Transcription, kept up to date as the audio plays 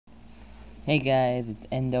Hey guys,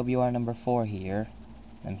 it's NWR number 4 here.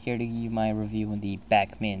 I'm here to give you my review of the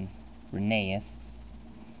Bachmann Rheneas.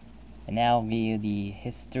 And now I'll give you the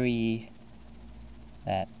history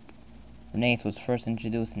that Rheneas was first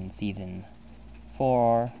introduced in season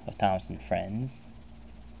 4 of Thomas and Friends.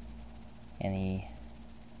 And he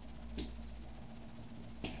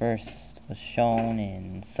first was shown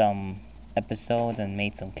in some episodes and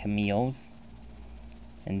made some cameos.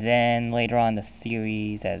 And then later on the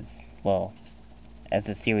series, as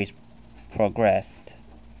the series progressed,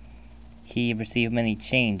 he received many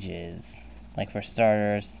changes. Like, for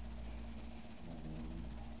starters,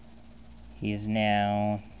 he is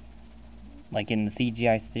now, like in the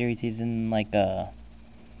CGI series, he's in like a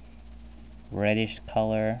reddish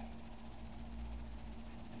color.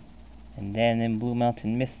 And then in Blue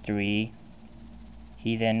Mountain Mystery,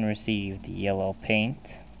 he then received yellow paint.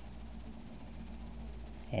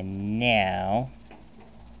 And now,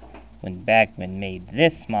 when Bachmann made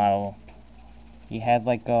this model, he had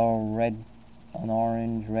like an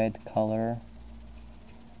orange red color,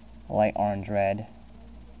 a light orange red.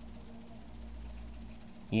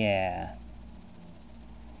 Yeah.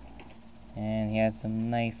 And he has some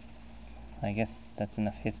nice, I guess that's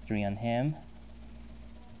enough history on him.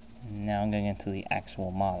 Now I'm going into the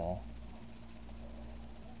actual model.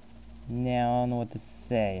 Now I don't know what to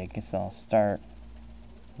say. I guess I'll start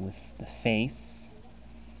with the face.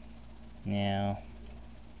 Now,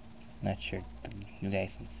 not sure you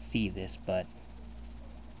guys can see this, but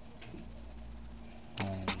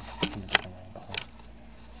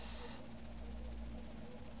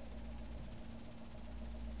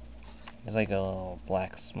there's like a little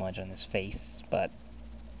black smudge on his face, but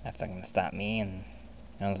that's not going to stop me, and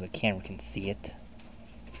as long as the camera can see it.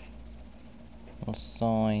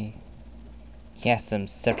 Also, he has some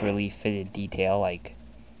separately fitted detail, like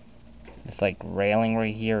this like railing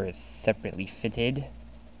right here is separately fitted,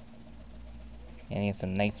 and he has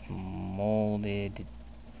some nice molded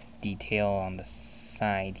detail on the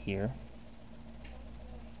side here.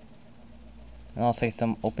 And also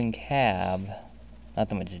some open cab, not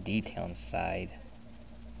that much detail inside.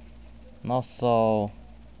 And also,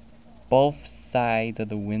 both sides of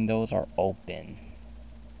the windows are open.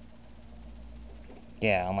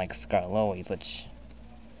 Yeah, unlike Scarloi's, which,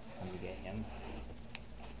 let me get him.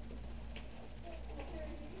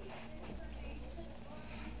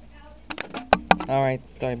 Alright,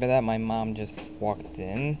 sorry about that, my mom just walked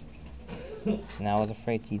in. And I was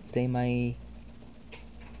afraid she'd say my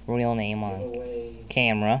real name on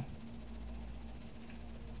camera.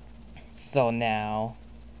 So now,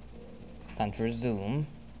 time to resume.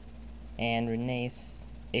 And Rheneas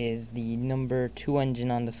is the number 2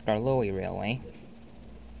 engine on the Scarloi Railway.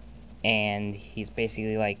 And he's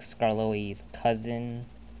basically like Scarloi's cousin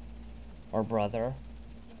or brother.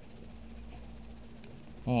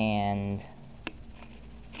 And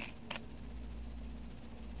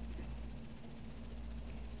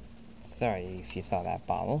sorry if you saw that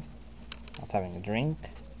bottle. I was having a drink.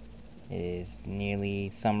 It is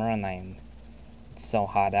nearly summer and it's so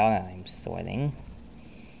hot out and I'm sweating.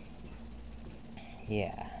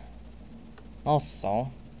 Yeah.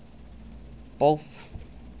 Also, both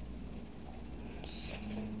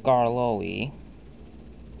Scarloi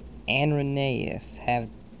and Rheneas have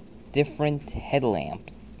different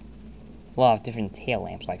headlamps. Well, different tail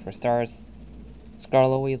lamps. Like, for stars,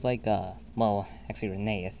 Scarloi is like actually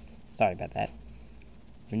Rheneas. Sorry about that.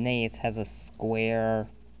 Rheneas has a square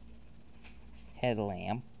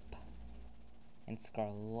headlamp, and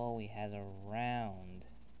Scarloi has a round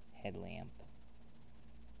headlamp.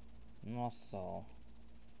 And also,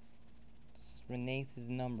 Rheneas'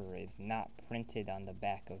 number is not printed on the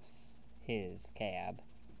back of his cab,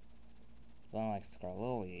 but unlike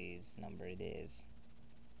Scarloi's number, it is.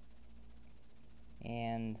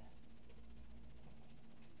 And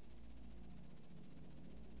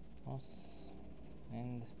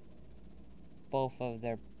both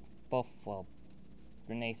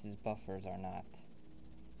Rheneas' buffers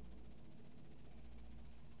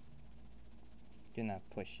do not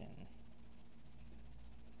push in.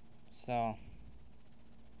 So,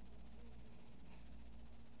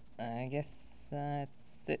 I guess that's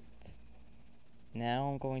it.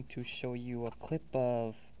 Now I'm going to show you a clip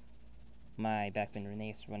of my Bachmann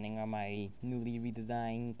Rheneas running on my newly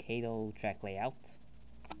redesigned Kato track layout.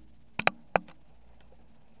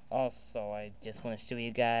 Also, I just want to show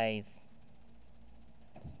you guys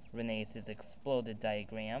Rheneas' exploded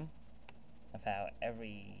diagram of how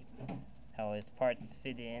his parts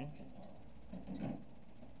fit in.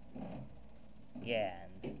 Yeah,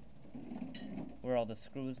 and where all the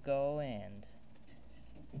screws go, and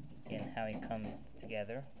how it comes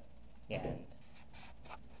together. And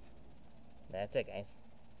that's it, guys.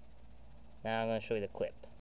 Now I'm going to show you the clip.